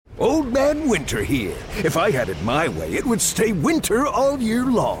Old Man Winter here. If I had it my way, it would stay winter all year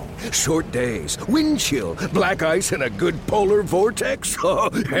long. Short days, wind chill, black ice, and a good polar vortex.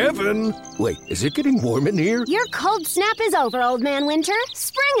 Oh, heaven. Wait, is it getting warm in here? Your cold snap is over, Old Man Winter.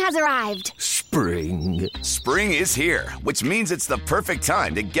 Spring has arrived. Spring. Spring is here, which means it's the perfect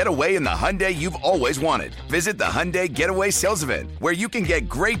time to get away in the Hyundai you've always wanted. Visit the Hyundai Getaway Sales Event, where you can get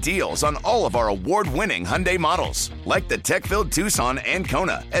great deals on all of our award-winning Hyundai models, like the tech-filled Tucson and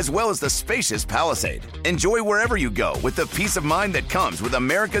Kona, as well as the spacious Palisade. Enjoy wherever you go with the peace of mind that comes with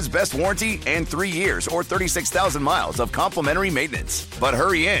America's best warranty and 3 years or 36,000 miles of complimentary maintenance. But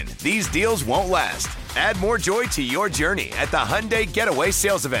hurry in, these deals won't last. Add more joy to your journey at the Hyundai Getaway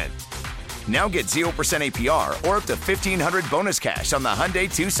Sales Event. Now get 0% APR or up to $1,500 bonus cash on the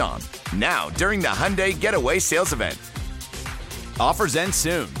Hyundai Tucson. Now, during the Hyundai Getaway Sales Event. Offers end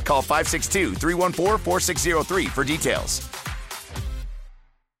soon. Call 562-314-4603 for details.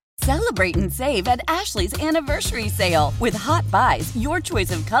 Celebrate and save at Ashley's Anniversary Sale. With Hot Buys, your choice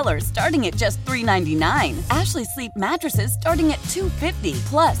of colors starting at just $3.99. Ashley Sleep mattresses starting at $2.50.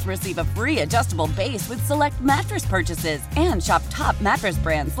 Plus, receive a free adjustable base with select mattress purchases. And shop top mattress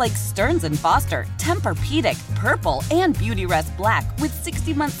brands like Stearns & Foster, Tempur-Pedic, Purple, and Beautyrest Black with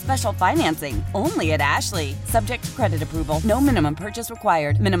 60-month special financing. Only at Ashley. Subject to credit approval. No minimum purchase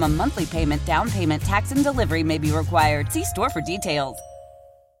required. Minimum monthly payment, down payment, tax, and delivery may be required. See store for details.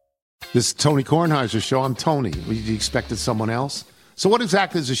 This is Tony Kornheiser's show. I'm Tony. You expected someone else? So what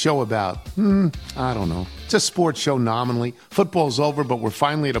exactly is the show about? I don't know. It's a sports show nominally. Football's over, but we're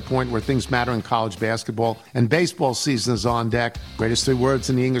finally at a point where things matter in college basketball, and baseball season is on deck. Greatest 3 words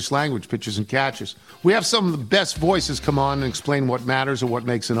in the English language, pitchers and catchers. We have some of the best voices come on and explain what matters or what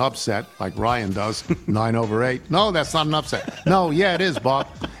makes an upset, like Ryan does, 9/8. No, that's not an upset. No, yeah, it is, Bob.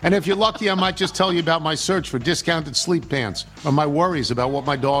 And if you're lucky, I might just tell you about my search for discounted sleep pants or my worries about what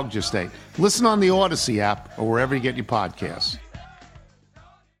my dog just ate. Listen on the Odyssey app or wherever you get your podcasts.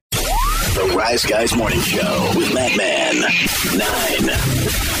 The Rise Guys Morning Show with Matt Man, 9,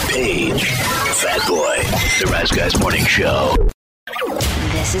 Paige, Fat Boy. The Rise Guys Morning Show.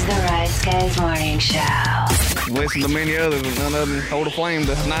 This is the Rise Guys Morning Show. Listen to many others, and none of them hold a flame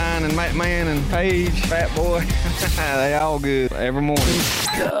to 9 and Matt Man and Paige, Fat Boy. They all good every morning.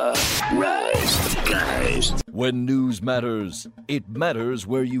 The Rise Guys. When news matters, it matters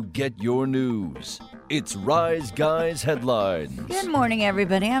where you get your news. It's Rise Guys Headlines. Good morning,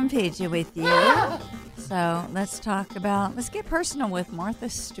 everybody. I'm Paige with you. So let's get personal with Martha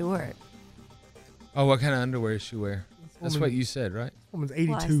Stewart. Oh, what kind of underwear does she wear? That's what you said, right? This woman's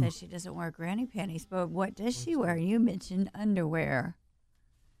 82. Well, I said she doesn't wear granny panties, but what does she wear? You mentioned underwear.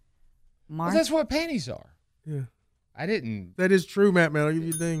 Well, that's what panties are. Yeah. I didn't. That is true, Matt. I'll give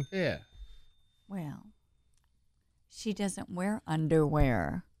you a ding. Yeah. Well, she doesn't wear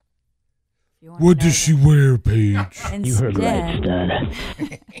underwear. What does she wear, Paige? You heard right, stud.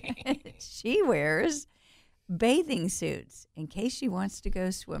 She wears bathing suits in case she wants to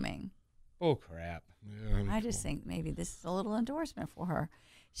go swimming. Oh, crap. Yeah, I just think maybe this is a little endorsement for her.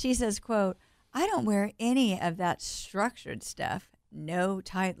 She says, quote, I don't wear any of that structured stuff. No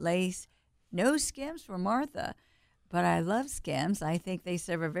tight lace, no Skims for Martha. But I love Skims. I think they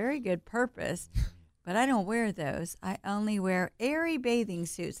serve a very good purpose. But I don't wear those. I only wear airy bathing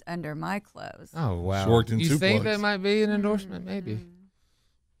suits under my clothes. Oh, wow. You think that might be an endorsement? Maybe.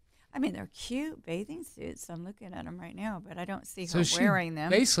 I mean, they're cute bathing suits. I'm looking at them right now, but I don't see her wearing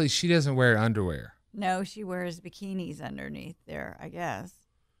them. Basically, she doesn't wear underwear. No, she wears bikinis underneath there, I guess.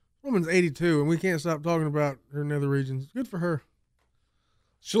 Woman's 82, and we can't stop talking about her nether regions. Good for her.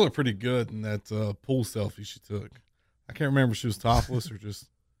 She looked pretty good in that pool selfie she took. I can't remember if she was topless or just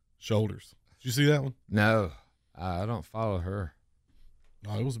shoulders. Did you see that one? No, I don't follow her.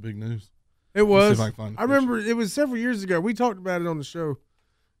 No, it was big news. It was. I remember it was several years ago. We talked about it on the show.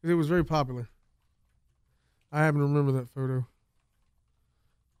 It was very popular. I happen to remember that photo.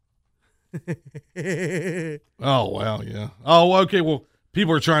 Oh, wow, yeah. Oh, okay, well,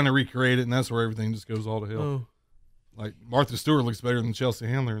 people are trying to recreate it, and that's where everything just goes all to hell. Oh. Like, Martha Stewart looks better than Chelsea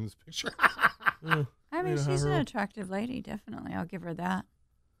Handler in this picture. I mean, she's an attractive lady, definitely. I'll give her that.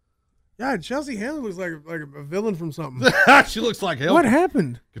 Yeah, Chelsea Handler looks like a villain from something. She looks like hell. What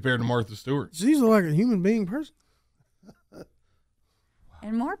happened? Compared to Martha Stewart. She's like a human being person.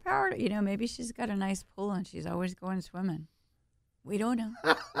 And more power to, maybe she's got a nice pool and she's always going swimming. We don't know.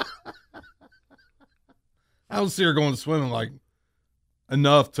 I don't see her going swimming like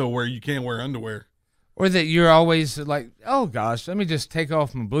enough to where you can't wear underwear. Or that you're always like, oh gosh, let me just take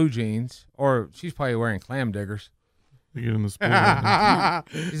off my blue jeans. Or she's probably wearing clam diggers. They get in the pool right now.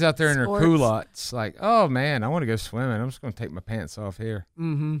 She's out there in her Sports. culottes, like, oh man, I want to go swimming. I'm just going to take my pants off here.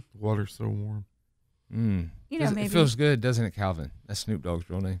 Mm-hmm. The water's so warm. You know, maybe It feels good, doesn't it, Calvin? That's Snoop Dogg's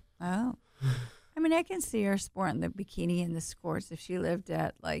real name. Oh. I mean, I can see her sporting the bikini and the skirts if she lived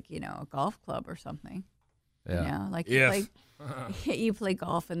at, like, you know, a golf club or something. Yeah. You know, like Yes. you play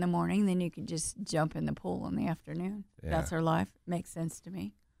golf in the morning, then you can just jump in the pool in the afternoon. Yeah. That's her life. Makes sense to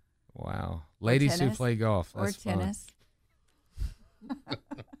me. Wow. Ladies who tennis. play golf. Or That's fun. tennis. What's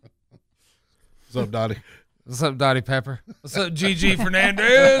up, Dottie? What's up, Dottie Pepper? What's up, Gigi Fernandez?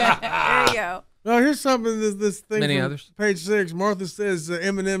 There you go. Oh, here's something. This thing. Many from others. Page 6. Martha says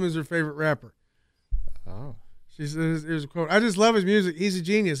Eminem is her favorite rapper. Oh. She says, here's a quote. I just love his music. He's a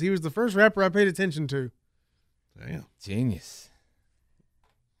genius. He was the first rapper I paid attention to. Damn. Genius.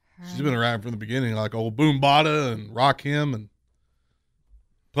 She's been around from the beginning, like old Boom Bada and Rakim and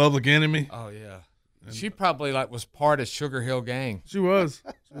Public Enemy. Oh, yeah. She probably was part of Sugar Hill Gang. She was.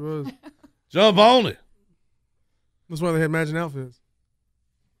 She was. Jump on it. That's why they had matching outfits.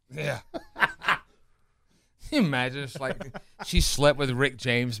 Yeah. Can you imagine if she slept with Rick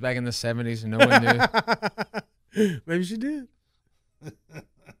James back in the 70s and no one knew? Maybe she did.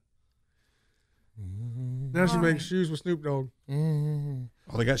 Now she makes shoes with Snoop Dogg.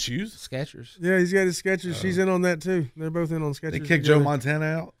 Oh, they got shoes? Skechers. Yeah, he's got his Skechers. She's in on that too. They're both in on Skechers. They kicked together. Joe Montana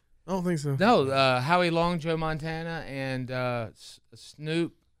out? I don't think so. No, Howie Long, Joe Montana, and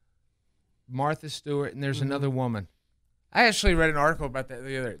Snoop, Martha Stewart, and there's another woman. I actually read an article about that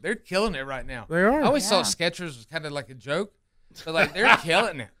the other day. They're killing it right now. They are. I always thought Skechers was kind of like a joke, but they're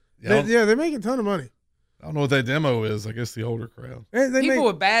killing it. They're making a ton of money. I don't know what that demo is. I guess the older crowd. They People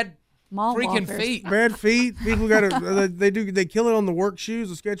with bad Mall freaking walkers. feet. bad feet. People got to. They kill it on the work shoes,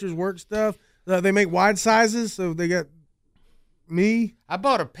 the Skechers work stuff. They make wide sizes, so they got me. I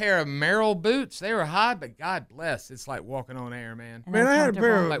bought a pair of Merrill boots. They were high, but God bless, it's like walking on air, man. And Man, they're I had a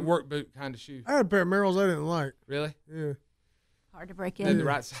pair of Like work boot kind of shoe. I had a pair of Merrills I didn't like. Really? Yeah. Hard to break They're in. the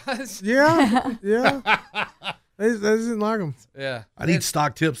right size. Yeah. Yeah. I just didn't like them. Yeah. I need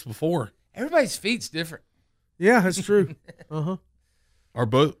stock tips before. Everybody's feet's different. Yeah, that's true. Uh-huh. Are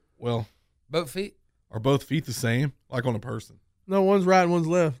both feet? Are both feet the same? Like on a person? No, one's right and one's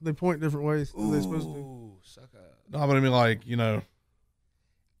left. They point different ways. They're supposed to. Ooh, sucker. No, but I mean like,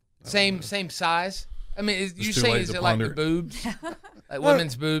 Same size. I mean, you too saying late is to it like the ponder. boobs? Like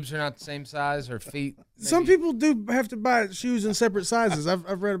women's boobs are not the same size, or feet? Maybe? Some people do have to buy shoes in separate sizes.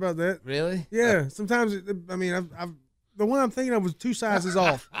 I've read about that. Really? Yeah. Sometimes I've the one I'm thinking of was 2 sizes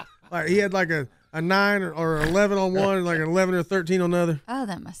off. Like he had like a 9 or 11 on one, and like an 11 or 13 on the other. Oh,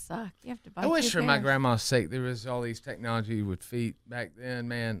 that must suck. You have to buy I wish two for my pairs. grandma's sake there was all these technology with feet back then,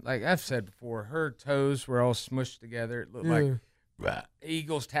 man. Like I've said before, her toes were all smushed together. It looked like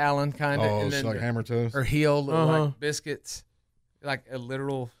eagle's talon kind of. Oh, and it's then like hammer toes. her heel looked like biscuits, like a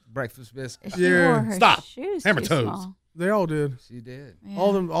literal breakfast biscuit. She wore her Stop. shoes Hammer too toes. small. They all did. She did. Yeah.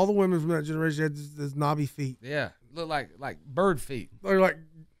 All the women from that generation had this knobby feet. Yeah, looked like bird feet. They're like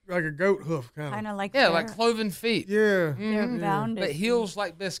a goat hoof kind of. Kind of like Yeah, their- like cloven feet. Yeah. They're Mhm. bounded. But heels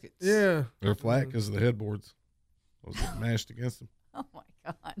like biscuits. Yeah. They're flat because of the headboards. Those get mashed against them. Oh my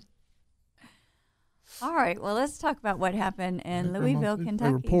God. All right, well, let's talk about what happened in Louisville, They were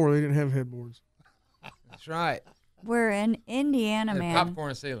Kentucky. poor. They didn't have headboards. That's right. We're in Indiana, And man.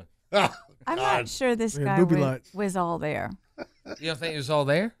 popcorn ceiling. I'm not sure this Yeah, guy booby lights. was all there. You don't think it was all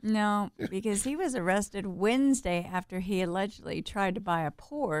there? No, because he was arrested Wednesday after he allegedly tried to buy a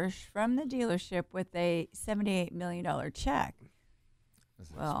Porsche from the dealership with a $78 million check. That's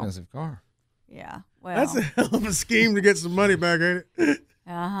an Well, expensive car. Yeah, well. That's a hell of a scheme to get some money back, ain't it?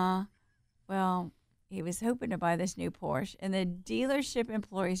 Uh-huh. Well, he was hoping to buy this new Porsche, and the dealership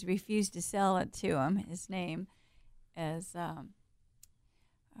employees refused to sell it to him. His name is,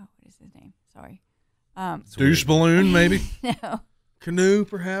 what is his name? Sorry. Douche balloon, maybe? No. Canoe,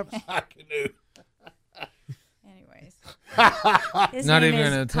 perhaps? Canoe. Anyways. His Not name even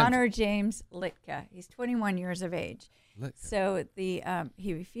is an attempt. Connor James Litka. He's 21 years of age. Litka. So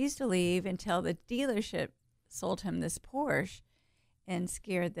he refused to leave until the dealership sold him this Porsche, and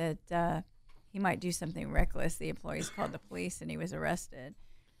scared that he might do something reckless. The employees called the police, and he was arrested.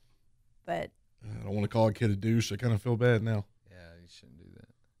 But I don't want to call a kid a douche. I kind of feel bad now. Yeah, you shouldn't do that.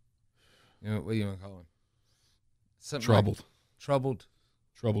 You know, what do you want to call him? Something Troubled. Like troubled.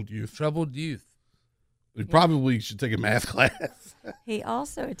 Troubled youth. Troubled youth. We probably should take a math class. he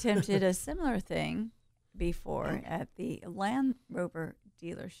also attempted a similar thing before at the Land Rover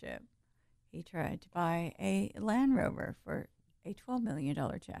dealership. He tried to buy a Land Rover for a $12 million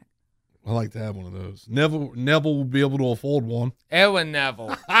check. I like to have one of those. Neville will be able to afford one. Edwin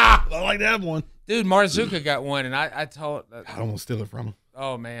Neville. I like to have one. Dude, Marzuka got one, and I told. I don't want to steal it from him.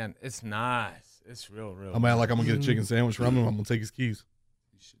 Oh man, it's nice. It's real. I'm like I'm gonna get a chicken sandwich from him. I'm gonna take his keys.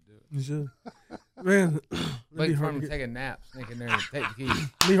 You should do it. You should. Man, wait for him to take a nap, sneak in there and take the keys.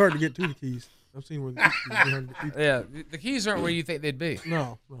 It'd be hard to get to the keys. I've seen where the keys be hard to get to. Yeah, the keys aren't where you think they'd be.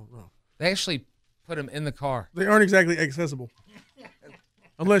 No. They actually put them in the car. They aren't exactly accessible.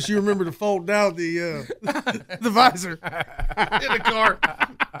 Unless you remember to fold down the visor in the car.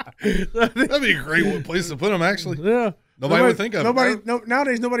 That'd be a great place to put them, actually. Yeah. Nobody would think of it.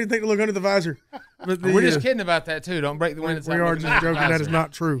 Nowadays, nobody think to look under the visor. But We're just kidding about that, too. Don't break the windows. We are just joking. That is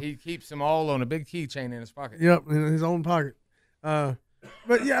not true. He keeps them all on a big keychain in his pocket. Yep, in his own pocket. But,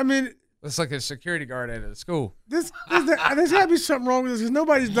 yeah, I mean. It's like a security guard at a school. There's got to be something wrong with this because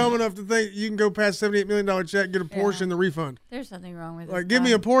nobody's dumb enough to think you can go past $78 million check, get a portion, the refund. There's something wrong with it. Like, give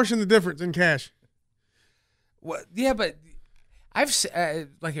me a portion, the difference in cash. Well, yeah, but I've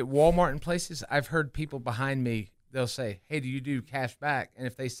like at Walmart and places, I've heard people behind me. They'll say, "Hey, do you do cash back?" And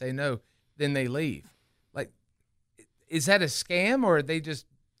if they say no, then they leave. Like, is that a scam or they just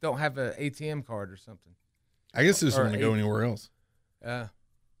don't have an ATM card or something? I guess they just want to go anywhere else. Yeah.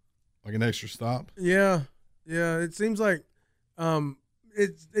 Like an extra stop. Yeah. It seems like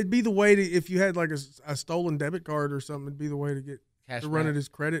it'd be the way to if you had like a stolen debit card or something. It'd be the way to get cash run back. it as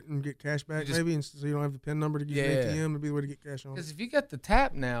credit and get cash back, maybe, and so you don't have the PIN number to get an ATM. It'd be the way to get cash on. Because if you got the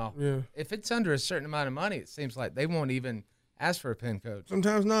tap now, yeah. If it's under a certain amount of money, it seems like they won't even ask for a PIN code.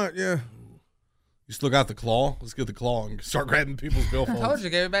 Sometimes not. Yeah. You still got the claw? Let's get the claw and start grabbing people's billfolds. I told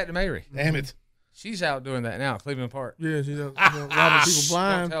you, gave it back to Mary. Damn it. She's out doing that now, Cleveland Park. Yeah, she's out robbing people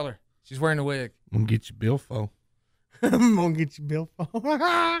blind. Don't tell her. She's wearing a wig. I'm going to get your billfold. I'm going to get your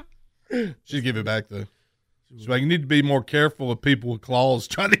billfold. She'd give it back, though. She's like, you need to be more careful of people with claws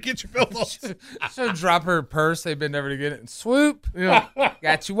trying to get your billfold. So drop her purse. They've been never to get it. And swoop. Yeah.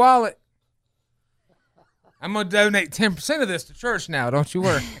 Got your wallet. I'm going to donate 10% of this to church now. Don't you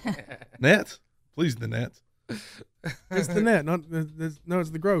worry. Net? Please, the net. It's the net. No,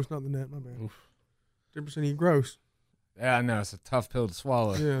 it's the gross, not the net. My bad. 10% of your gross. Yeah, I know. It's a tough pill to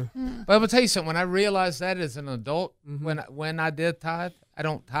swallow. Yeah. But I'm going to tell you something. When I realized that as an adult, when I did tithe, I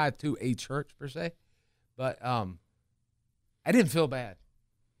don't tithe to a church per se, but I didn't feel bad.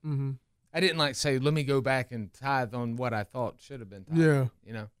 Mm-hmm. I didn't like say, let me go back and tithe on what I thought should have been tithe. Yeah.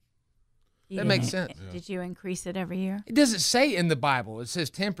 You know? That makes sense. Did you increase it every year? It doesn't say in the Bible. It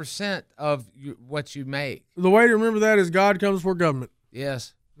says 10% of what you make. The way to remember that is God comes before government.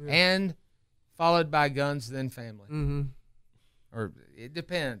 Yes. Yeah. And followed by guns, then family. Mm-hmm. Or it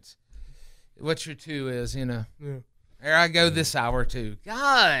depends what your two is, you know. Yeah. There I go this hour, too.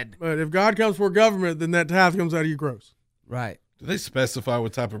 God. But if God comes before government, then that tithe comes out of your gross. Right. Did they specify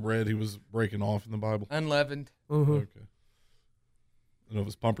what type of bread he was breaking off in the Bible? Unleavened. Uh-huh. Okay. I don't know if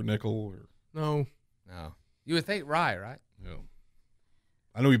it's pumpernickel or... No. You would think rye, right? Yeah.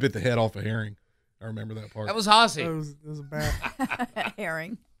 I know he bit the head off a herring. I remember that part. That was Ozzy. That was a bad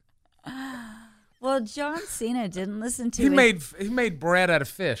herring. Well, John Cena didn't listen to He made bread out of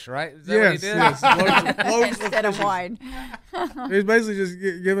fish, right? Is that yes, what he did? Yes. Loads instead of wine. He's basically just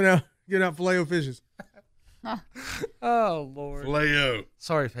giving out filet-o fishes. Oh, Lord. Filet-o.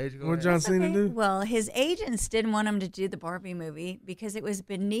 Sorry, Paige. What did John Cena do? Well, his agents didn't want him to do the Barbie movie because it was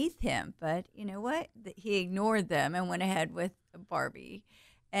beneath him. But you know what? He ignored them and went ahead with Barbie.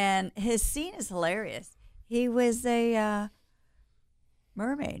 And his scene is hilarious. He was a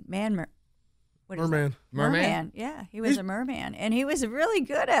mermaid. Merman. Yeah, he was a merman. And he was really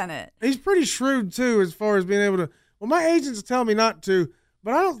good at it. He's pretty shrewd, too, as far as being able to... Well, my agents tell me not to,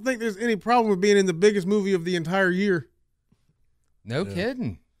 but I don't think there's any problem with being in the biggest movie of the entire year. No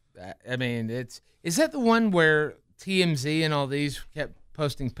kidding. I mean, is that the one where TMZ and all these kept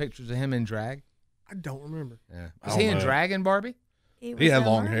posting pictures of him in drag? I don't remember. Yeah. Was he in drag in Barbie? He had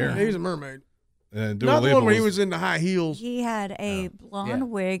long hair. He was a mermaid. And not the one where he was in the high heels. He had a blonde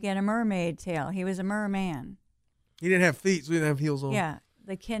wig and a mermaid tail. He was a merman. He didn't have feet, so he didn't have heels on. Yeah,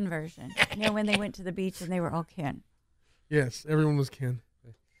 the Ken version. You know, when they went to the beach and they were all Ken. Yes, everyone was Ken.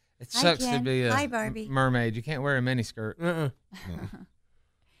 It sucks to be a Hi, Barbie. mermaid. You can't wear a miniskirt.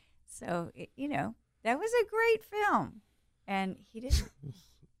 So, you know, that was a great film. And he didn't.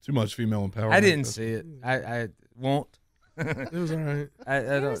 Too much female empowerment. I didn't see it. I won't. It was all right.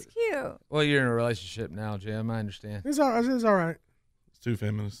 It was cute. Well, you're in a relationship now, Jim. I understand. It's all right. It's too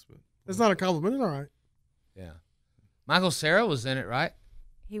feminist. But it's not a compliment. It's all right. Yeah. Michael Cera was in it, right?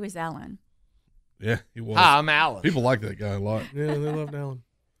 He was Alan. Yeah, he was. Hi, I'm Alice. People like that guy a lot. Yeah, they loved Alan.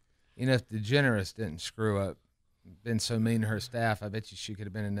 You know, if DeGeneres didn't screw up, been so mean to her staff, I bet you she could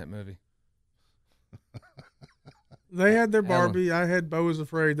have been in that movie. They had their Barbie. I had Beau is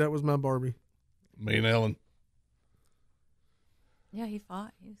Afraid. That was my Barbie. Me and Ellen. Yeah, he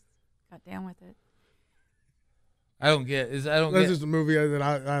fought. He got down with it. I don't get. That's just a movie that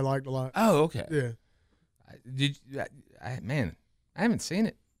I liked a lot. Oh, okay. Yeah. Man, I haven't seen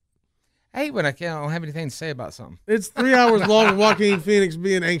it. I hate when I don't have anything to say about something. It's 3 hours long of Joaquin Phoenix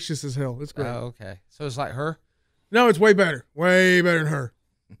being anxious as hell. It's great. Oh, okay. So it's like Her? No, it's way better. Way better than Her.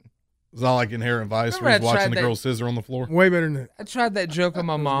 It's not like Inherent Vice where he's watching the girl scissor on the floor. Way better than that. I tried that joke on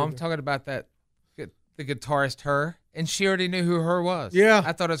my mom talking about the guitarist Her, and she already knew who Her was. Yeah.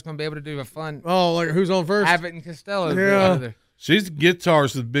 I thought I was going to be able to do a fun. Oh, like who's on first? Abbott and Costello. Yeah. She's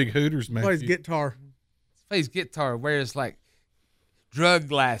guitarist with big hooters, man. Plays guitar. Plays guitar, wears like drug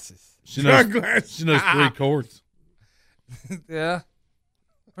glasses. She knows 3 chords. Yeah.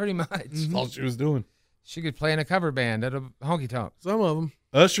 Pretty much. That's all she was doing. She could play in a cover band at a honky tonk. Some of them.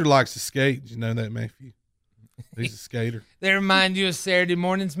 Usher likes to skate. Did you know that, Matthew? He's a skater. They remind you of Saturday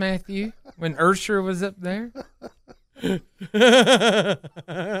mornings, Matthew, when Usher was up there? I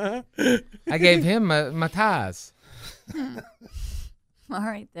gave him my ties. All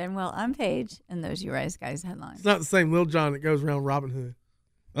right, then. Well, I'm Paige, and those You Rise Guys headlines. It's not the same Lil Jon that goes around Robin Hood.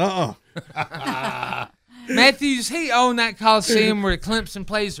 Matthews, he owned that Coliseum where Clemson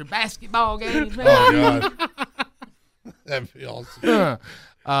plays their basketball games. Man. Oh, God. That'd be awesome.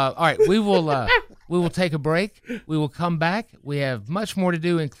 All right, we will take a break. We will come back. We have much more to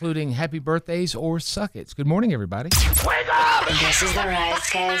do, including happy birthdays or suck it's. Good morning, everybody. Wake up! This is the Rise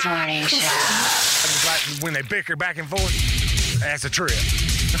Guys Morning Show. Like when they bicker back and forth, that's a trip.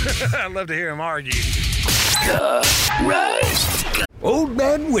 I love to hear them argue. Rise. Old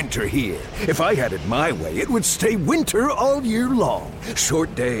Man Winter here. If I had it my way, it would stay winter all year long.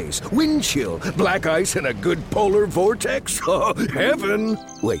 Short days, wind chill, black ice, and a good polar vortex. Oh, heaven.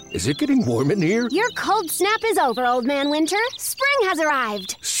 Wait, is it getting warm in here? Your cold snap is over, Old Man Winter. Spring has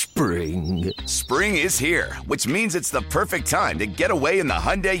arrived. Spring. Spring is here, which means it's the perfect time to get away in the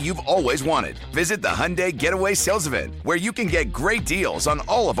Hyundai you've always wanted. Visit the Hyundai Getaway Sales Event, where you can get great deals on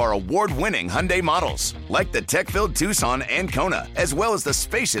all of our award-winning Hyundai models, like the tech-filled Tucson and Kona, as well as the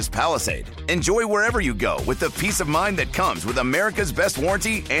spacious Palisade. Enjoy wherever you go with the peace of mind that comes with America's best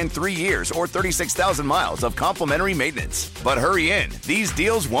warranty and 3 years or 36,000 miles of complimentary maintenance. But hurry in, these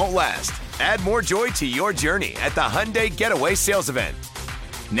deals won't last. Add more joy to your journey at the Hyundai Getaway Sales Event.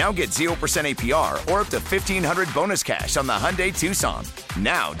 Now get 0% APR or up to $1,500 bonus cash on the Hyundai Tucson.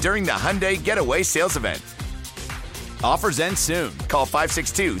 Now, during the Hyundai Getaway Sales Event. Offers end soon. Call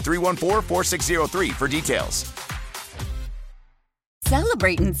 562-314-4603 for details.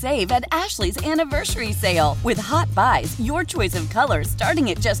 Celebrate and save at Ashley's Anniversary Sale. With Hot Buys, your choice of colors starting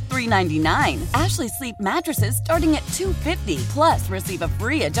at just $3.99. Ashley Sleep mattresses starting at $2.50. Plus, receive a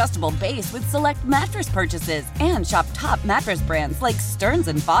free adjustable base with select mattress purchases. And shop top mattress brands like Stearns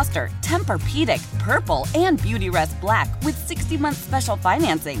 & Foster, Tempur-Pedic, Purple, and Beautyrest Black with 60-month special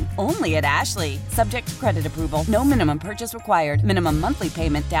financing. Only at Ashley. Subject to credit approval. No minimum purchase required. Minimum monthly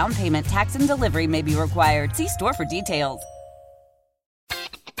payment, down payment, tax, and delivery may be required. See store for details.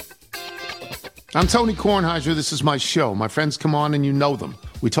 I'm Tony Kornheiser. This is my show. My friends come on and you know them.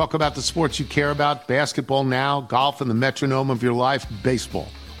 We talk about the sports you care about, basketball now, golf, and the metronome of your life, baseball.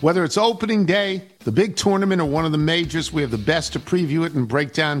 Whether it's opening day, the big tournament, or one of the majors, we have the best to preview it and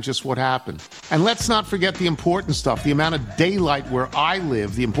break down just what happened. And let's not forget the important stuff, the amount of daylight where I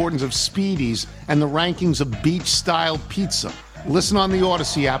live, the importance of speedies, and the rankings of beach-style pizza. Listen on the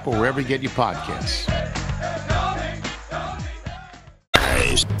Odyssey app or wherever you get your podcasts.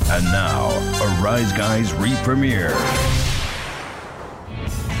 And now, a Rise Guys re-premiere.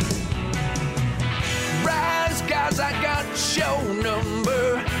 Rise Guys, I got show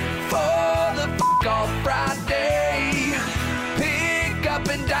number for the off Friday. Pick up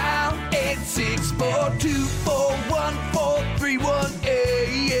and dial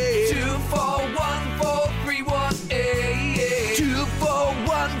 864-241-431-88. 241-431-88.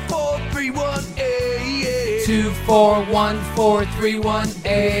 241-431-88.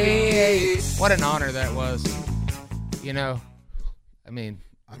 241-431-88. What an honor that was. You know, I mean,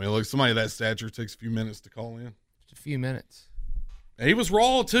 look, somebody of that stature takes a few minutes to call in. Just a few minutes. He was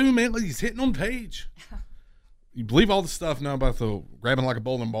raw, too, man. He's hitting on Paige. You believe all the stuff now about the grabbing like a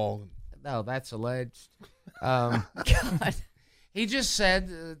bowling ball? No, that's alleged. God. He just said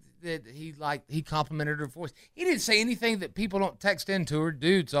that he complimented her voice. He didn't say anything that people don't text into her,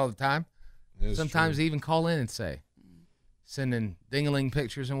 dudes, all the time. Sometimes they even call in and say, sending ding-a-ling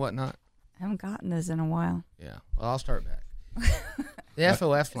pictures and whatnot. I haven't gotten this in a while. Yeah. Well, I'll start back. The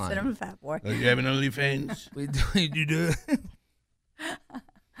FOF line. Send him a fat boy. You have an OnlyFans? We do.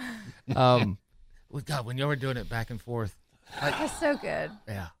 God, when you were doing it back and forth. That's so good.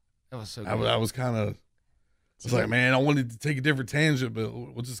 Yeah. That was so good. I was kind of, like, man, I wanted to take a different tangent, but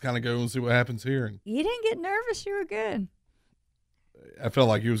we'll just kind of go and see what happens here. And You didn't get nervous. You were good. I felt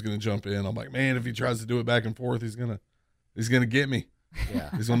like he was going to jump in. I'm like, man, if he tries to do it back and forth, he's gonna get me. Yeah.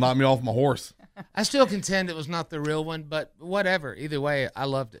 He's gonna knock me off my horse. I still contend it was not the real one, but whatever. Either way, I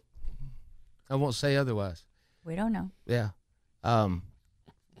loved it. I won't say otherwise. We don't know. Yeah. And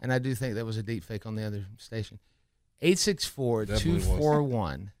I do think that was a deep fake on the other station.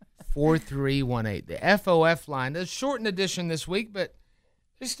 864-241-4318. The FOF line. There's a shortened edition this week, but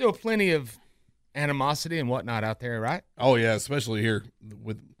there's still plenty of animosity and whatnot out there, right? Oh yeah, especially here.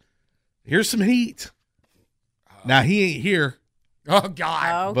 Here's some heat. Now he ain't here. Oh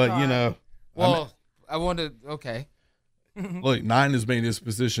God! But you know, well, I wanted. Okay. Look, 9 has made his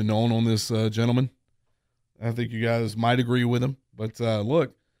position known on this gentleman. I think you guys might agree with him. But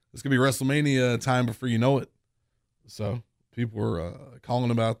look, it's gonna be WrestleMania time before you know it. So people are calling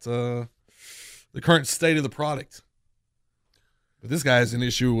about the current state of the product. But this guy has an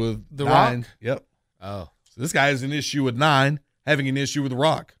issue with The 9. Rock? Yep. Oh. So this guy has an issue with 9 having an issue with The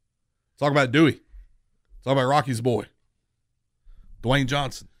Rock. Talk about Dewey. Talk about Rocky's boy, Dwayne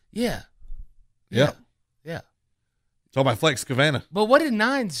Johnson. Yeah. Yep. Yeah. Talk about Flex Cavana. But what did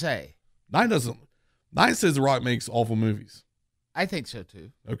 9 say? 9 doesn't. 9 says The Rock makes awful movies. I think so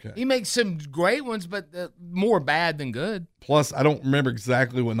too. Okay. He makes some great ones, but more bad than good. Plus, I don't remember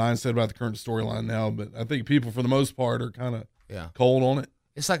exactly what 9 said about the current storyline now, but I think people, for the most part, are kind of cold on it.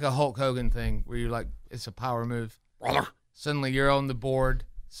 It's like a Hulk Hogan thing where you're like, it's a power move. Brother. Suddenly you're on the board.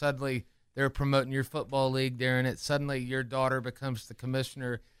 Suddenly they're promoting your football league during it. Suddenly your daughter becomes the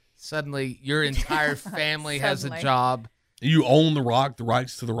commissioner. Suddenly your entire family has a job. You own The Rock, the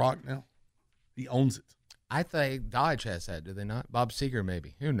rights to The Rock now. He owns it. I think Dodge has that, do they not? Bob Seger,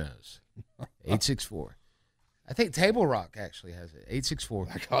 maybe. Who knows? 864. I think Table Rock actually has it. 864.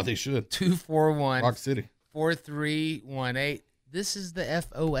 My God, they should. 241 Rock City. 4318. This is the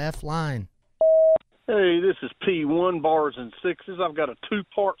FOF line. Hey, this is P1 Bars and Sixes. I've got a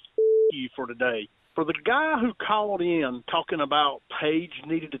 2-part you for today. For the guy who called in talking about Paige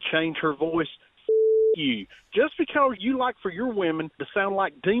needed to change her voice, you. Just because you like for your women to sound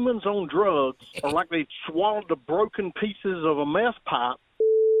like demons on drugs or like they swallowed the broken pieces of a meth pipe,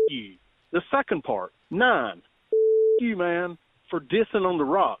 you. The second part, 9, you, man, for dissing on The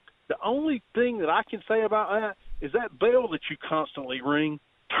Rock. The only thing that I can say about that is that bell that you constantly ring,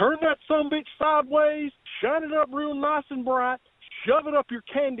 turn that sumbitch sideways, shine it up real nice and bright, shove it up your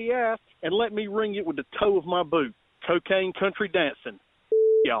candy ass, and let me ring it with the toe of my boot. Cocaine country dancing.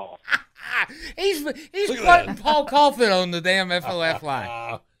 Y'all. He's putting Paul Coffin on the damn FOF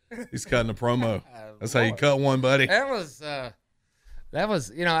line. He's cutting a promo. That's how you cut one, buddy. That was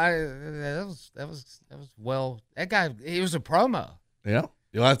you know, that was well. That guy, he was a promo. Yeah,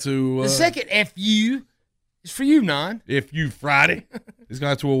 you'll have to. The second FU is for you, Non. If you Friday, he's gonna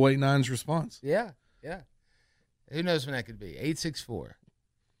have to await 9's response. Yeah. Who knows when that could be?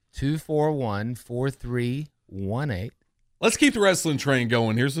 864-241-4318. Let's keep the wrestling train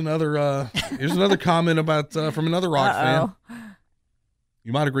going. Here's another comment about from another Rock fan.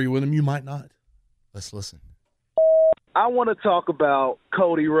 You might agree with him, you might not. Let's listen. I want to talk about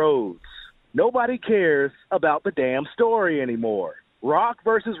Cody Rhodes. Nobody cares about the damn story anymore. Rock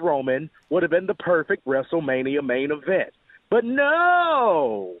versus Roman would have been the perfect WrestleMania main event. But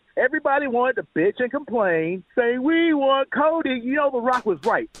no! Everybody wanted to bitch and complain, say, we want Cody. You know, The Rock was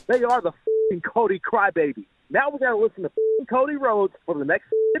right. They are the f***ing Cody crybaby. Now we got to listen to f***ing Cody Rhodes for the next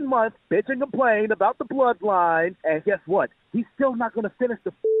f***ing month, bitch and complain about the bloodline. And guess what? He's still not going to finish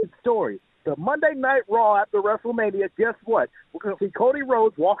the f***ing story. The Monday Night Raw after WrestleMania, guess what? We're going to see Cody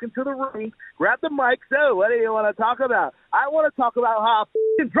Rhodes walk into the ring, grab the mic. So, what do you want to talk about? I want to talk about how I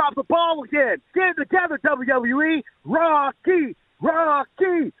f***ing dropped the ball again. Get it together, WWE. Rocky,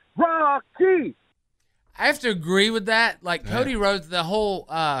 Rocky, Rocky. I have to agree with that. Like Cody Rhodes, the whole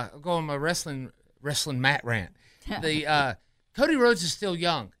going my wrestling Matt rant. The Cody Rhodes is still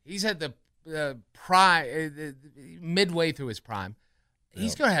young. He's at the prime, midway through his prime.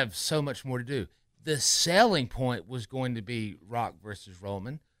 He's going to have so much more to do. The selling point was going to be Rock versus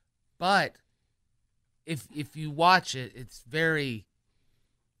Roman, but if you watch it, it's very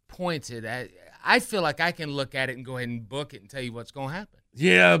pointed. I feel like I can look at it and go ahead and book it and tell you what's going to happen.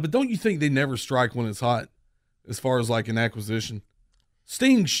 Yeah, but don't you think they never strike when it's hot as far as like an acquisition?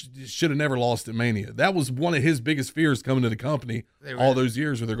 Sting should have never lost at Mania. That was one of his biggest fears coming to the company all those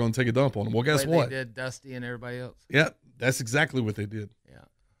years where they're going to take a dump on him. Well, guess what? They did Dusty and everybody else. Yeah, that's exactly what they did. Yeah.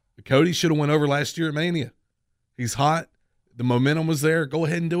 But Cody should have went over last year at Mania. He's hot. The momentum was there. Go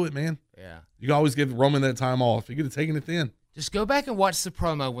ahead and do it, man. Yeah. You can always give Roman that time off. You could have taken it then. Just go back and watch the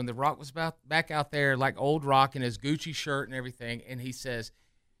promo when The Rock was back out there like old Rock in his Gucci shirt and everything, and he says,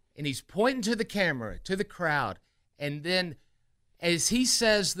 and he's pointing to the camera, to the crowd, and then as he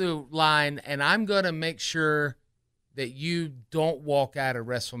says the line, and I'm going to make sure that you don't walk out of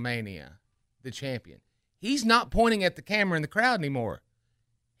WrestleMania, the champion. He's not pointing at the camera in the crowd anymore.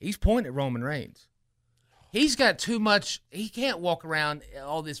 He's pointing at Roman Reigns. He's got too much. He can't walk around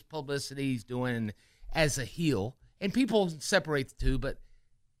all this publicity he's doing as a heel. And people separate the two, but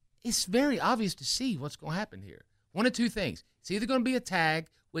it's very obvious to see what's going to happen here. One of two things. It's either going to be a tag,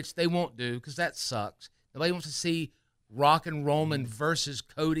 which they won't do because that sucks. Nobody wants to see Rock and Roman versus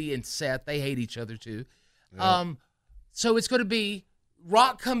Cody and Seth. They hate each other too. Yeah. So it's going to be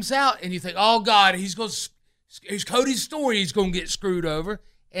Rock comes out and you think, oh, God, he's Cody's story. He's going to get screwed over.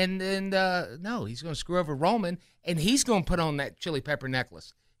 And then, no, he's going to screw over Roman, and he's going to put on that chili pepper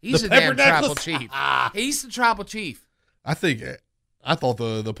necklace. He's the damn tribal chief. He's the tribal chief. I thought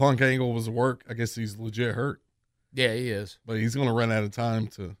the Punk angle was work. I guess he's legit hurt. Yeah, he is. But he's going to run out of time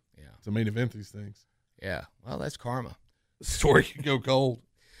to main event these things. Yeah, well, that's karma. The story can go cold.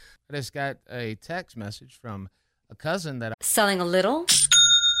 I just got a text message from a cousin that Selling a little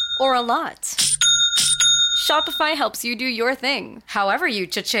or a lot? Shopify helps you do your thing, however you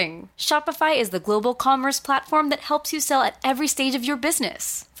cha-ching. Shopify is the global commerce platform that helps you sell at every stage of your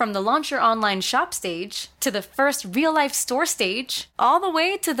business. From the launch your online shop stage, to the first real-life store stage, all the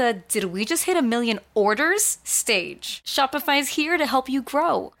way to the did we just hit 1 million orders stage. Shopify's here to help you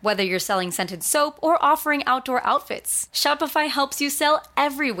grow. Whether you're selling scented soap or offering outdoor outfits, Shopify helps you sell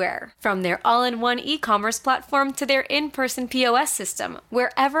everywhere. From their all-in-one e-commerce platform to their in-person POS system,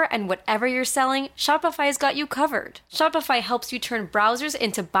 wherever and whatever you're selling, Shopify's got you covered. Shopify helps you turn browsers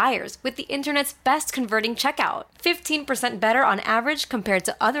into buyers with the internet's best converting checkout. 15% better on average compared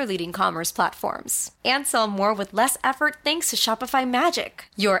to other leading commerce platforms. And sell more with less effort thanks to Shopify Magic,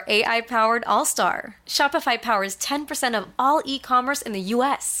 your AI-powered all-star. Shopify powers 10% of all e-commerce in the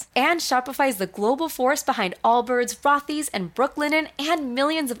U.S. And Shopify is the global force behind Allbirds, Rothy's, and Brooklinen, and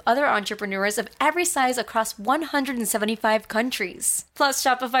millions of other entrepreneurs of every size across 175 countries. Plus,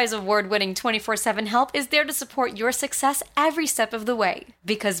 Shopify's award-winning 24/7 help is there to support your success every step of the way.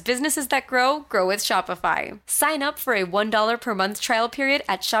 Because businesses that grow with Shopify. Sign up for a $1 per month trial period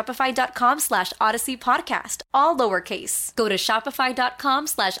at shopify.com/Odyssey Podcast, all lowercase. Go to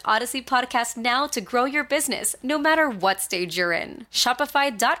shopify.com/Odyssey Podcast now to grow your business, no matter what stage you're in.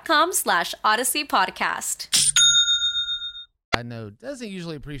 Shopify.com/Odyssey Podcast. I know doesn't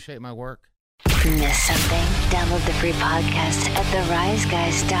usually appreciate my work. Miss something? Download the free podcast at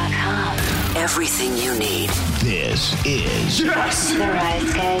theriseguys.com. Everything you need. This is The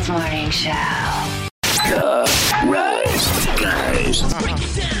Rise Guys Morning Show. The Rise Guys.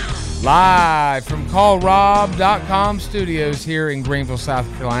 Live from callrob.com studios here in Greenville, South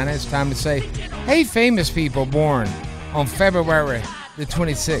Carolina. It's time to say, hey, famous people born on February the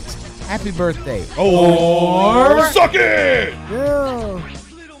 26th. Happy birthday. Or suck it! Yeah.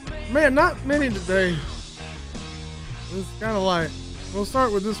 Man, not many today. It's kind of light. We'll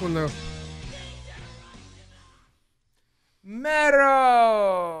start with this one, though.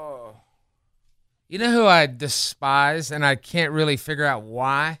 Mero. You know who I despise, and I can't really figure out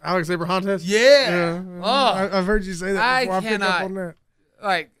why? Alex Abrahantes? Yeah. Oh, I've heard you say that before. I picked up on that.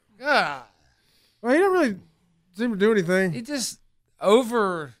 Like, well, he don't really seem to do anything. He just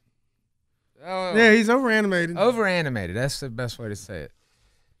over... yeah, he's over-animated. Over-animated. That's the best way to say it.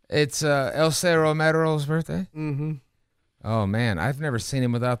 It's Elsa Romero's birthday? Mm-hmm. Oh, man. I've never seen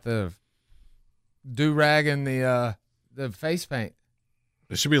him without the do-rag and the face paint.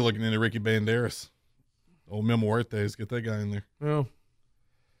 They should be looking into Ricky Banderas. Old Memo Muertes. Get that guy in there. Yeah.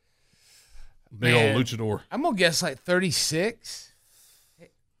 Big old luchador. I'm going to guess like 36.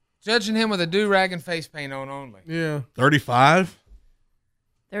 Judging him with a do-rag and face paint on only. Yeah. 35?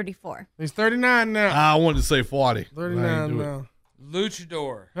 34. He's 39 now. I wanted to say 40. 39 now.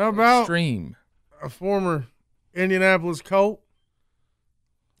 Luchador. How about Extreme. A former Indianapolis Colt?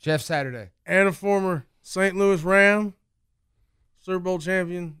 Jeff Saturday. And a former St. Louis Ram? Super Bowl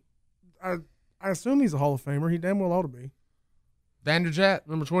champion. I assume he's a Hall of Famer. He damn well ought to be. Vanderjet.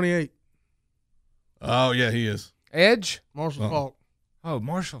 Number 28. Oh, yeah, he is. Edge? Marshall Faulk. Oh,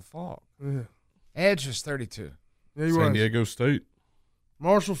 Marshall Faulk. Yeah. Edge was 32. Yeah, he San was. Diego State.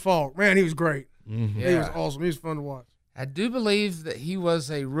 Marshall Faulk. Man, he was great. Mm-hmm. He was awesome. He was fun to watch. I do believe that he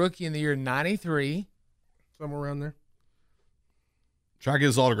was a rookie in the year 93. Somewhere around there. Try to get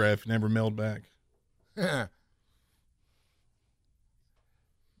his autograph. Never mailed back.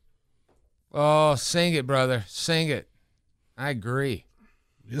 Oh, sing it, brother. Sing it. I agree.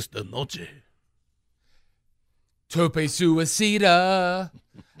 Esta noche. Tope Suicida.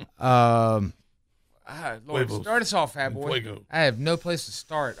 Lord, start us off, Fat Boy. Fuego. I have no place to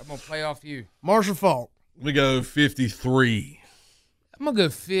start. I'm going to play off you. Marshall Faulk. We go 53. I'm going to go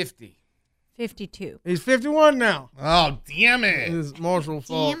 50. 52. He's 51 now. Oh, damn it. It's Marshall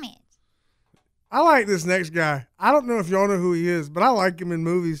Faulk. Damn it. I like this next guy. I don't know if y'all know who he is, but I like him in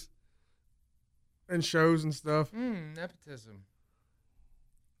movies and shows and stuff. Nepotism.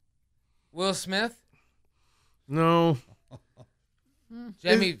 Will Smith? No.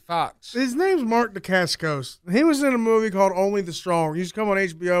 Jamie Foxx. His name's Mark Dacascos. He was in a movie called Only the Strong. He used to come on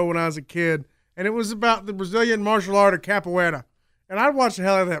HBO when I was a kid, and it was about the Brazilian martial art of capoeira. And I'd watch the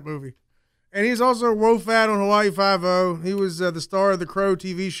hell out of that movie. And he's also Wo-Fat on Hawaii Five-0. He was the star of the Crow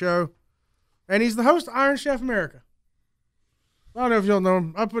TV show. And he's the host of Iron Chef America. I don't know if y'all know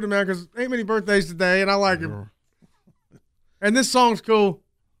him. I put him out because ain't many birthdays today, and I like him. And this song's cool.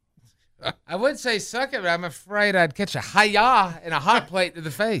 I would say suck it, but I'm afraid I'd catch a hi-ya and a hot plate to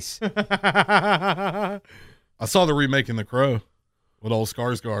the face. I saw the remake in The Crow with old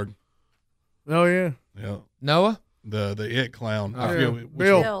Skarsgård. Oh, yeah. Yeah. Noah? The It clown. I forget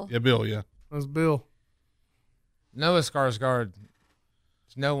Bill. Bill. Yeah, Bill, yeah. That's Bill. Noah Skarsgård.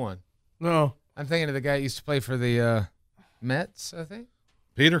 It's no one. No. I'm thinking of the guy who used to play for the Mets, I think.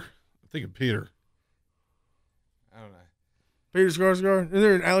 Peter? I think of Peter. I don't know. Peter Skarsgård. And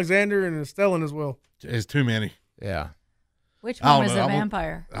there's Alexander and Stellan as well. It's too many. Yeah. Which one was the I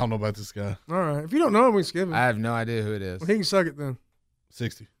vampire? don't know about this guy. All right. If you don't know him, we can skip him. I have no idea who it is. Well, he can suck it then.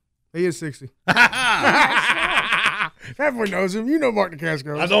 60. He is 60. That boy knows him. You know Mark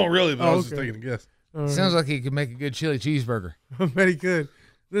Dacascos. I don't really, but I was just taking a guess. Sounds like he could make a good chili cheeseburger. I bet he could.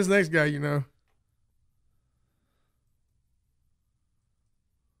 This next guy, you know.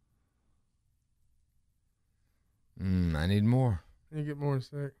 I need more. You get more in a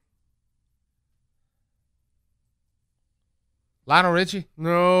sec. Lionel Richie?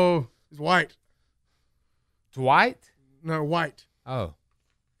 No, he's white. Dwight? No, white. Oh.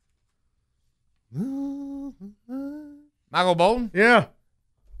 Michael Bolton? Yeah.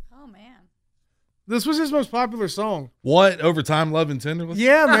 Oh, man. This was his most popular song. What? Overtime, Love, and Tenderly?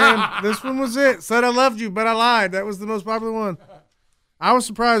 Yeah, man. This one was it. Said I loved you, but I lied. That was the most popular one. I was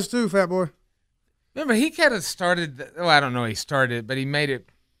surprised too, Fat Boy. Remember, he kind of started, I don't know he started, but he made it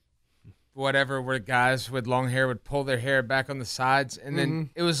whatever, where guys with long hair would pull their hair back on the sides. And then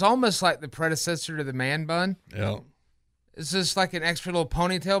it was almost like the predecessor to the man bun. Yeah. It's just like an extra little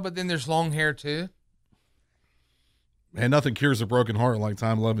ponytail, but then there's long hair too. Man, nothing cures a broken heart like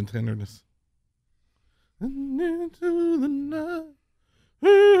time, love, and tenderness. Into the night.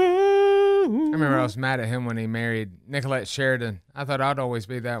 I remember I was mad at him when he married Nicolette Sheridan. I thought I'd always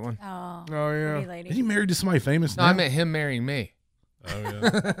be that one. Oh, yeah. lady. Is he married to somebody famous No, now? I meant him marrying me. Oh,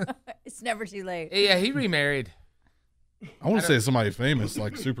 yeah. It's never too late. Yeah, he remarried. I want to say somebody famous,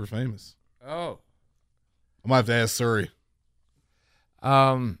 like super famous. Oh. I might have to ask Surrey.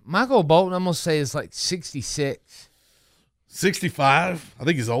 Michael Bolton, I'm going to say, is like 66. 65? I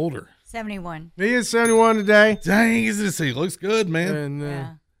think he's older. 71. He is 71 today. Dang, he looks good,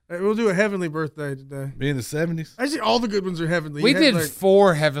 man. And we'll do a heavenly birthday today. Be in the 70s? Actually, all the good ones are heavenly. We did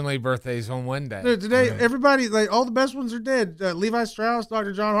 4 heavenly birthdays on one day. Dude, today, everybody, like all the best ones are dead. Levi Strauss,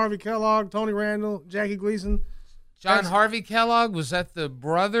 Dr. John Harvey Kellogg, Tony Randall, Jackie Gleason. John Harvey Kellogg, was that the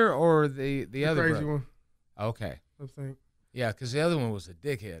brother or the other crazy brother? one? Okay. I think. Yeah, because the other one was a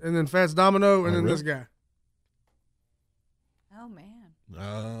dickhead. And then Fats Domino, and then this guy. Oh, man.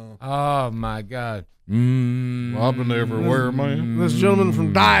 Oh, my God. I've been everywhere, man. This gentleman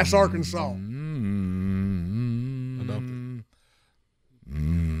from Dyess, Arkansas.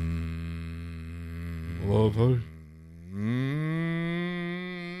 Love her.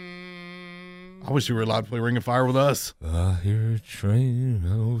 I wish you were allowed to play Ring of Fire with us. I hear a train,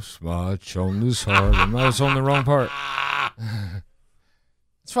 march on this heart. I was on the wrong part.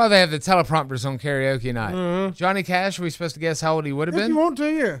 That's why they have the teleprompters on karaoke night. Johnny Cash, are we supposed to guess how old he would have If been? you want to,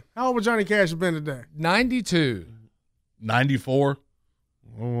 yeah. How old would Johnny Cash have been today? 92. 94.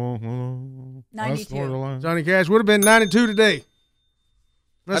 92. Johnny Cash would have been 92 today.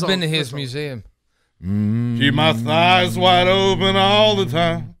 I've been to his museum. Keep my thighs wide open all the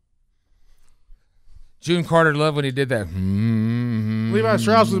time. June Carter loved when he did that. Levi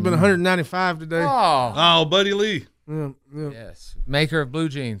Strauss would have been 195 today. Oh, Buddy Lee. Yeah. Yes. Maker of blue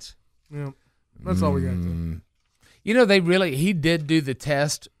jeans. Yeah. That's all we got, though. You know, he did do the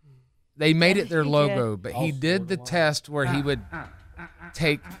test. They made it their He logo, did. but he did the test where he would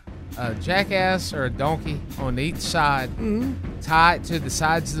take a jackass or a donkey on each side, tie it to the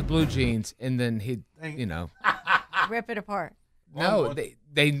sides of the blue jeans, and then he'd, Rip it apart. No,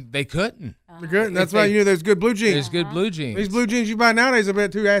 they couldn't. They're good. That's why you knew there's good blue jeans. There's good blue jeans. These blue jeans you buy nowadays, I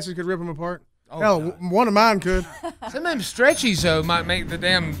bet two asses could rip them apart. Oh, hell, one of mine could. Some of them stretchies, though, might make the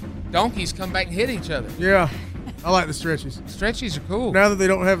damn donkeys come back and hit each other. Yeah. I like the stretchies. Stretchies are cool. Now that they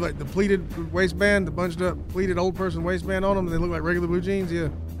don't have like the pleated waistband, the bunched up pleated old person waistband on them, and they look like regular blue jeans, yeah.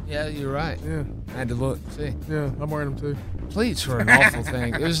 Yeah, you're right. Yeah. I had to look, see. Yeah, I'm wearing them too. Pleats were an awful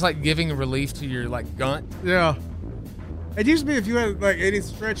thing. It was like giving a relief to your like gunt. Yeah. It used to be if you had like any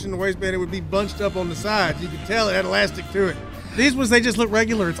stretch in the waistband, it would be bunched up on the sides. You could tell it had elastic to it. These ones, they just look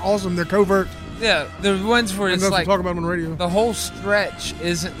regular. It's awesome. They're covert. Yeah, the ones where it's like talk about them on the radio. The whole stretch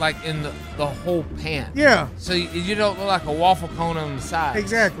isn't like in the whole pant. Yeah. So you don't look like a waffle cone on the side.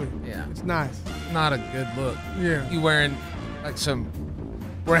 Exactly. Yeah. It's nice. Not a good look. Yeah. You wearing like some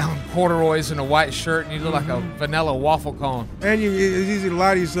brown corduroys and a white shirt, and you look like a vanilla waffle cone. And it's easy to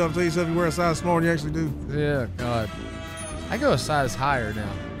lie to yourself, tell yourself you wear a size small, and you actually do. Yeah, God. I go a size higher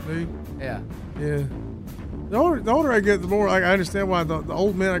now. Do you? Yeah. Yeah. The older I get, the more I understand why the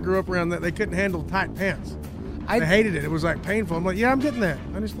old men I grew up around, that they couldn't handle tight pants. They hated it. It was like painful. I'm like, yeah, I'm getting that.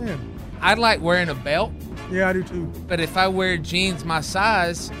 I understand. I like wearing a belt. Yeah, I do too. But if I wear jeans my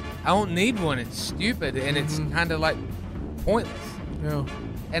size, I don't need one. It's stupid, and it's kind of like pointless. Yeah.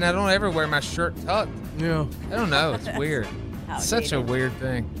 And I don't ever wear my shirt tucked. Yeah. I don't know. It's weird. It's such a weird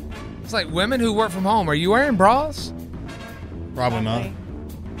thing. It's like women who work from home. Are you wearing bras? Probably not.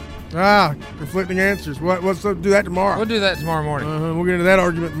 Conflicting answers. Let's do that tomorrow. We'll do that tomorrow morning. We'll get into that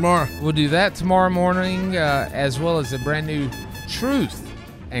argument tomorrow. We'll do that tomorrow morning, as well as a brand new Truth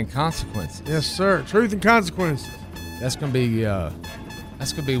and Consequences. Yes, sir. Truth and Consequences. That's gonna be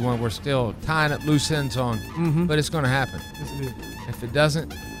one we're still tying up loose ends on, but it's gonna happen. Yes, it is. If it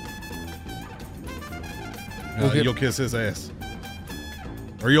doesn't, you'll kiss his ass,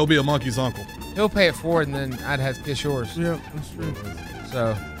 or you'll be a monkey's uncle. He'll pay it forward, and then I'd have to kiss yours. Yeah, that's true.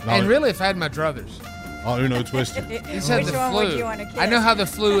 So, and really, if I had my druthers. Oh, Uno twisted. He said the flu. I know how the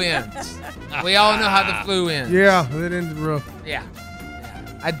flu ends. We all know how the flu ends. Yeah, it ended rough. Yeah.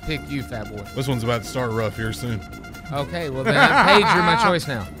 I'd pick you, fat boy. This one's about to start rough here soon. Okay, well then, Paige, you're my choice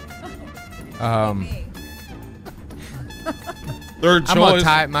now. Third choice. I'm gonna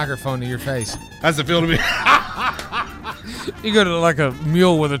tie a microphone to your face. How's it feel to be? You go to like a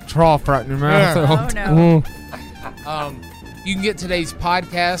mule with a trough right in your mouth. Yeah. Oh no. You can get today's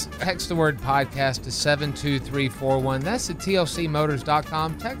podcast. Text the word podcast to 72341. That's the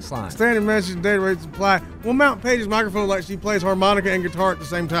TLCmotors.com text line. Standard message data rates apply. We'll mount Paige's microphone like she plays harmonica and guitar at the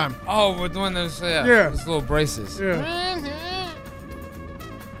same time. Oh, with one of those, those little braces. Yeah.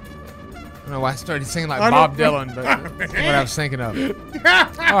 I don't know why I started singing like Bob Dylan, but that's what I was thinking of.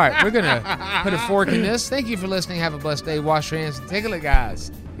 All right, we're going to put a fork in this. Thank you for listening. Have a blessed day. Wash your hands and tickle it,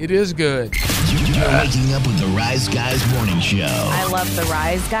 guys. It is good. You're waking up with the Rise Guys Morning Show. I love the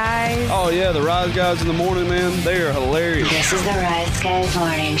Rise Guys. Oh, yeah, the Rise Guys in the morning, man. They are hilarious. This is the Rise Guys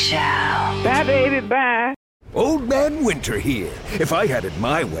Morning Show. Bye, baby, bye. Old Man Winter here. If I had it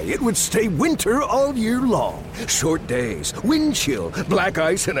my way, it would stay winter all year long. Short days, wind chill, black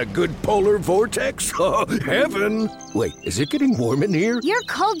ice, and a good polar vortex. Oh, heaven. Wait, is it getting warm in here? Your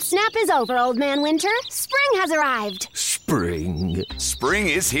cold snap is over, Old Man Winter. Spring has arrived. Spring. Spring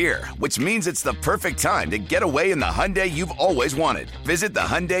is here, which means it's the perfect time to get away in the Hyundai you've always wanted. Visit the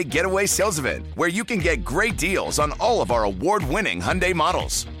Hyundai Getaway Sales Event, where you can get great deals on all of our award-winning Hyundai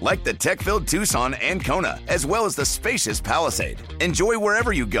models, like the tech-filled Tucson and Kona, as well as the spacious Palisade. Enjoy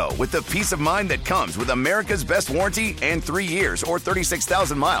wherever you go with the peace of mind that comes with America's best warranty and 3 years or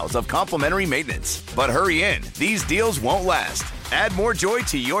 36,000 miles of complimentary maintenance. But hurry in, these deals won't last. Add more joy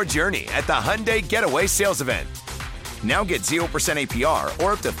to your journey at the Hyundai Getaway Sales Event. Now get 0% APR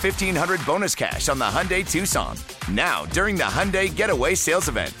or up to $1,500 bonus cash on the Hyundai Tucson. Now, during the Hyundai Getaway Sales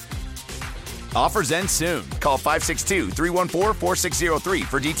Event. Offers end soon. Call 562-314-4603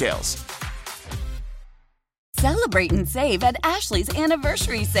 for details. Celebrate and save at Ashley's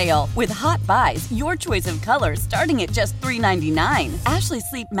Anniversary Sale. With Hot Buys, your choice of colors starting at just $3.99. Ashley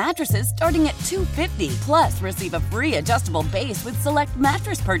Sleep mattresses starting at $2.50. Plus, receive a free adjustable base with select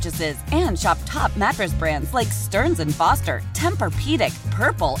mattress purchases. And shop top mattress brands like Stearns & Foster, Tempur-Pedic,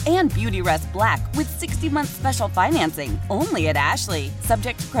 Purple, and Beautyrest Black with 60-month special financing. Only at Ashley.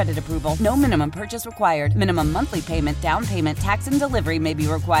 Subject to credit approval. No minimum purchase required. Minimum monthly payment, down payment, tax, and delivery may be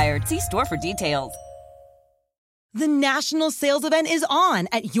required. See store for details. The national sales event is on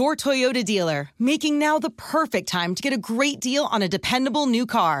at your Toyota dealer, making now the perfect time to get a great deal on a dependable new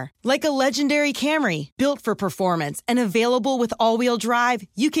car. Like a legendary Camry, built for performance and available with all-wheel drive,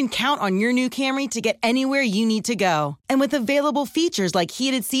 you can count on your new Camry to get anywhere you need to go. And with available features like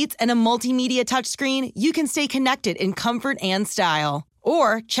heated seats and a multimedia touchscreen, you can stay connected in comfort and style.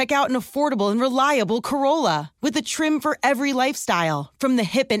 Or check out an affordable and reliable Corolla with a trim for every lifestyle. From the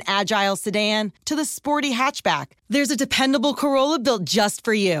hip and agile sedan to the sporty hatchback, there's a dependable Corolla built just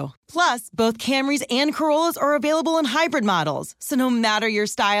for you. Plus, both Camrys and Corollas are available in hybrid models, so no matter your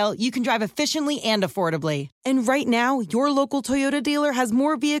style, you can drive efficiently and affordably. And right now, your local Toyota dealer has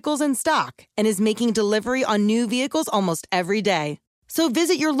more vehicles in stock and is making delivery on new vehicles almost every day. So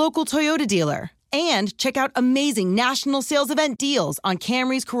visit your local Toyota dealer and check out amazing national sales event deals on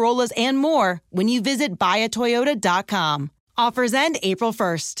Camrys, Corollas, and more when you visit buyatoyota.com. Offers end April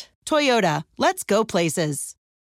 1st. Toyota, let's go places.